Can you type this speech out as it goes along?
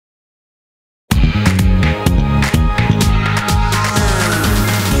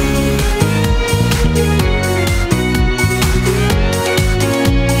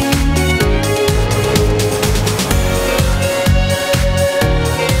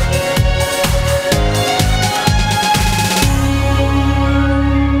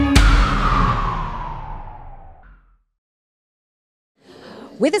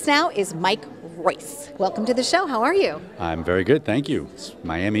With us now is Mike Royce. Welcome to the show. How are you? I'm very good, thank you. It's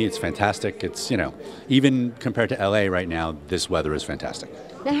Miami, it's fantastic. It's, even compared to LA right now, this weather is fantastic.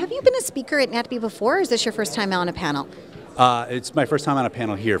 Now, have you been a speaker at NATPE before, or is this your first time on a panel? It's my first time on a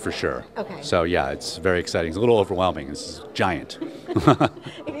panel here for sure. Okay. So yeah, it's very exciting. It's a little overwhelming. It's giant.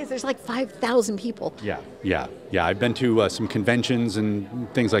 It is. There's like 5,000 people. Yeah. I've been to some conventions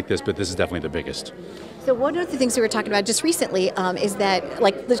and things like this, but this is definitely the biggest. So one of the things we were talking about just recently is that,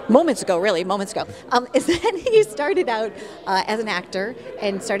 like moments ago, is that you started out as an actor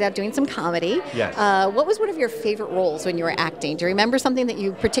and started out doing some comedy. Yes. What was one of your favorite roles when you were acting? Do you remember something that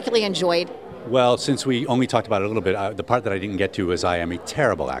you particularly enjoyed? Well, since we only talked about it a little bit, the part that I didn't get to is I am a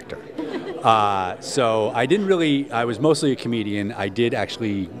terrible actor. So I was mostly a comedian. I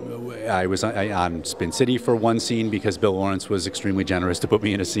was on Spin City for one scene because Bill Lawrence was extremely generous to put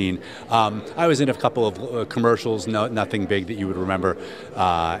me in a scene. I was in a couple of commercials, nothing big that you would remember.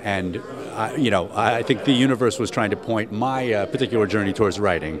 I think the universe was trying to point my particular journey towards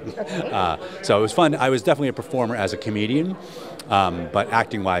writing. So it was fun. I was definitely a performer as a comedian, but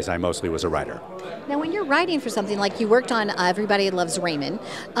acting-wise, I mostly was a writer. Now, when you're writing for something like you worked on Everybody Loves Raymond,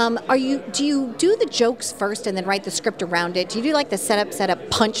 do you do the jokes first and then write the script around it? Do you do like the setup,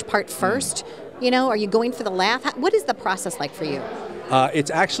 punch part first? Are you going for the laugh? What is the process like for you?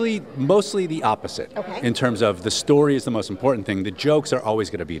 It's actually mostly the opposite. Okay. In terms of the story is the most important thing. The jokes are always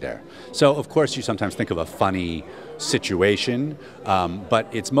going to be there. So, of course, you sometimes think of a funny situation, but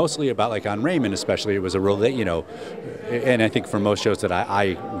it's mostly about, like on Raymond especially, it was and I think for most shows that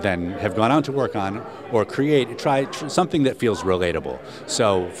I then have gone on to work on or try something that feels relatable.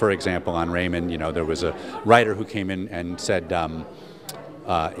 So, for example, on Raymond, there was a writer who came in and said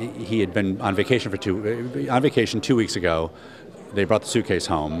he had been on vacation 2 weeks ago. They brought the suitcase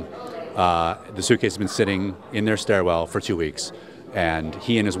home. The suitcase has been sitting in their stairwell for 2 weeks, and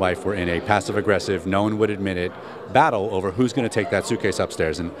he and his wife were in a passive-aggressive, no one would admit it, battle over who's going to take that suitcase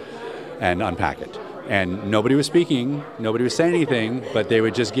upstairs and unpack it. And nobody was speaking, nobody was saying anything, but they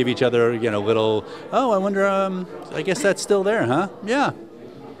would just give each other, little, oh, I wonder, I guess that's still there, huh? Yeah.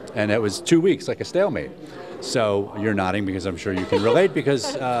 And it was 2 weeks, like a stalemate. So you're nodding because I'm sure you can relate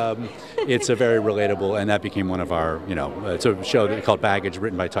because it's a very relatable, and that became one of our, it's a show called Baggage,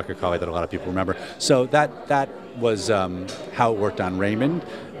 written by Tucker Carley that a lot of people remember. So that was how it worked on Raymond.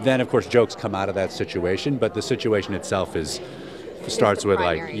 Then, of course, jokes come out of that situation, but the situation itself starts with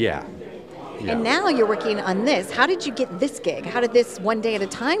primary. Yeah. And now you're working on this. How did you get this gig? How did this One Day at a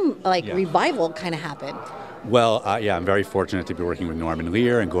Time revival kind of happen? Well, I'm very fortunate to be working with Norman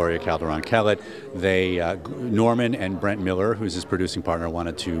Lear and Gloria Calderon-Kellett. Norman and Brent Miller, who's his producing partner,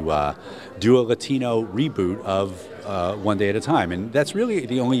 wanted to do a Latino reboot of One Day at a Time. And that's really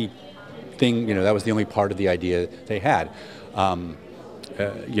the only thing, that was the only part of the idea they had.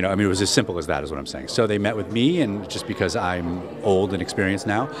 It was as simple as that is what I'm saying. So they met with me, and just because I'm old and experienced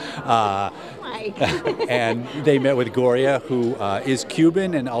now, and they met with Gloria, who is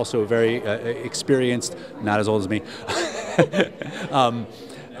Cuban and also very experienced, not as old as me,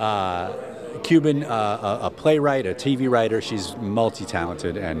 Cuban, a playwright, a TV writer. She's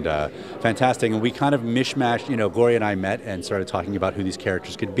multi-talented and fantastic. And we kind of mishmashed, Gloria and I met and started talking about who these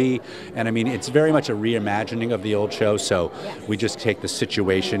characters could be. And I mean, it's very much a reimagining of the old show. So we just take the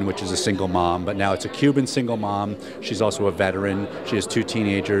situation, which is a single mom, but now it's a Cuban single mom. She's also a veteran. She has 2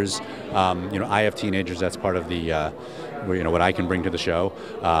 teenagers. I have teenagers. That's part of the, what I can bring to the show.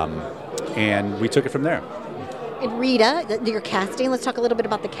 And we took it from there. And Rita, your casting, let's talk a little bit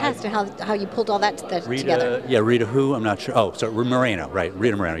about the cast and how you pulled all that together. Yeah, Rita who? I'm not sure. Oh, sorry, Moreno, right,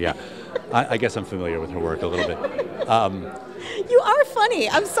 Rita Moreno, yeah. I guess I'm familiar with her work a little bit. You are funny.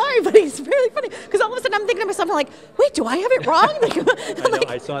 I'm sorry, but it's really funny. Because all of a sudden I'm thinking to myself, I'm like, wait, do I have it wrong? I know,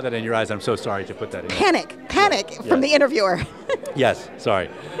 I saw that in your eyes. I'm so sorry to put that in. Panic from the interviewer. Yes, sorry.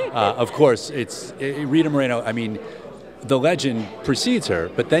 Of course, it's Rita Moreno. I mean, the legend precedes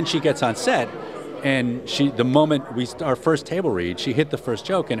her, but then she gets on set. And the moment our first table read, she hit the first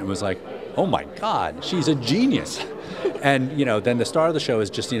joke, and it was like, oh my God, she's a genius. And then the star of the show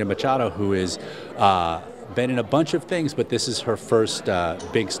is Justina Machado, who is been in a bunch of things, but this is her first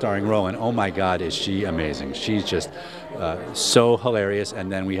big starring role, and oh my God, is she amazing. She's just so hilarious,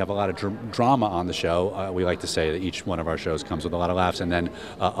 and then we have a lot of drama on the show. We like to say that each one of our shows comes with a lot of laughs and then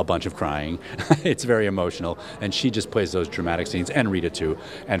a bunch of crying. It's very emotional, and she just plays those dramatic scenes, and Rita too,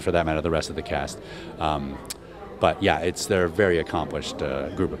 and for that matter, the rest of the cast. But yeah, they're a very accomplished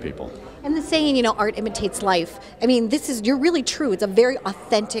group of people. And the saying, art imitates life. I mean, you're really true. It's a very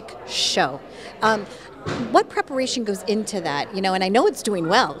authentic show. What preparation goes into that? And I know it's doing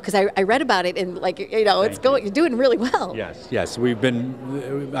well because I read about it and you're doing really well. Yes.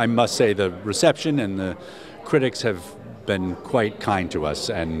 I must say the reception and the critics have been quite kind to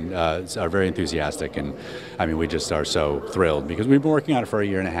us and are very enthusiastic, and I mean we just are so thrilled because we've been working on it for a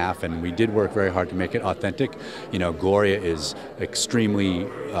year and a half, and we did work very hard to make it authentic. Gloria is extremely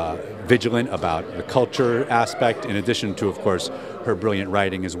vigilant about the culture aspect, in addition to, of course, her brilliant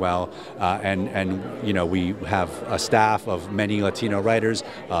writing as well, and we have a staff of many Latino writers,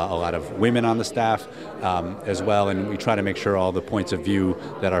 a lot of women on the staff as well, and we try to make sure all the points of view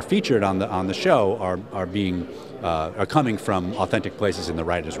that are featured on the show are coming from authentic places in the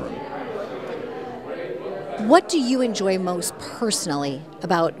writers' room. What do you enjoy most personally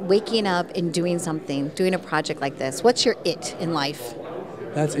about waking up and doing a project like this? What's your it in life?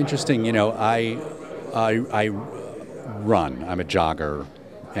 That's interesting. I run. I'm a jogger,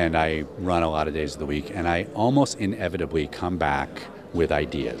 and I run a lot of days of the week, and I almost inevitably come back with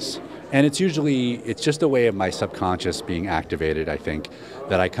ideas. And it's just a way of my subconscious being activated, I think,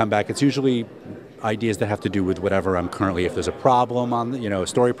 that I come back. It's usually ideas that have to do with whatever I'm currently, if there's a problem a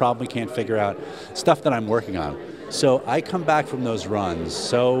story problem we can't figure out, stuff that I'm working on. So I come back from those runs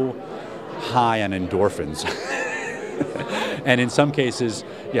so high on endorphins. And in some cases,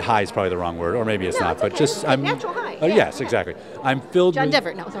 high is probably the wrong word, or maybe it's not, but okay. just I'm natural high. Oh, yes, exactly. I'm filled John with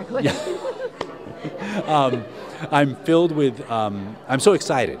Dever. No, sorry. Go ahead. I'm filled with, I'm so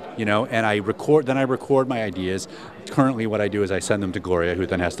excited, and I record my ideas. Currently what I do is I send them to Gloria, who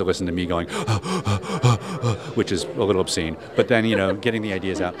then has to listen to me going, which is a little obscene, but then, getting the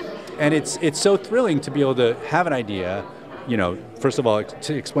ideas out. And it's so thrilling to be able to have an idea, first of all,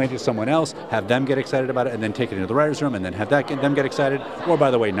 to explain to someone else, have them get excited about it, and then take it into the writer's room, and then have them get excited, or by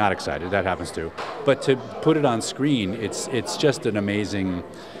the way, not excited, that happens too. But to put it on screen, it's just an amazing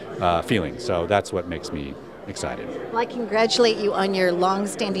feeling. So that's what makes me excited. Well, I congratulate you on your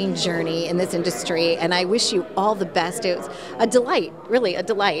long-standing journey in this industry, and I wish you all the best. It was a delight, really a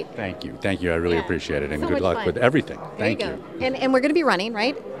delight. Thank you. I really appreciate it, and so good luck with everything. Thank you. And we're going to be running,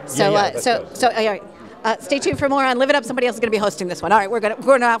 right? So, let's go. Stay tuned for more on Live It Up. Somebody else is going to be hosting this one. All right, we're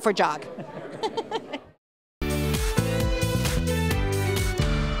going out for a jog.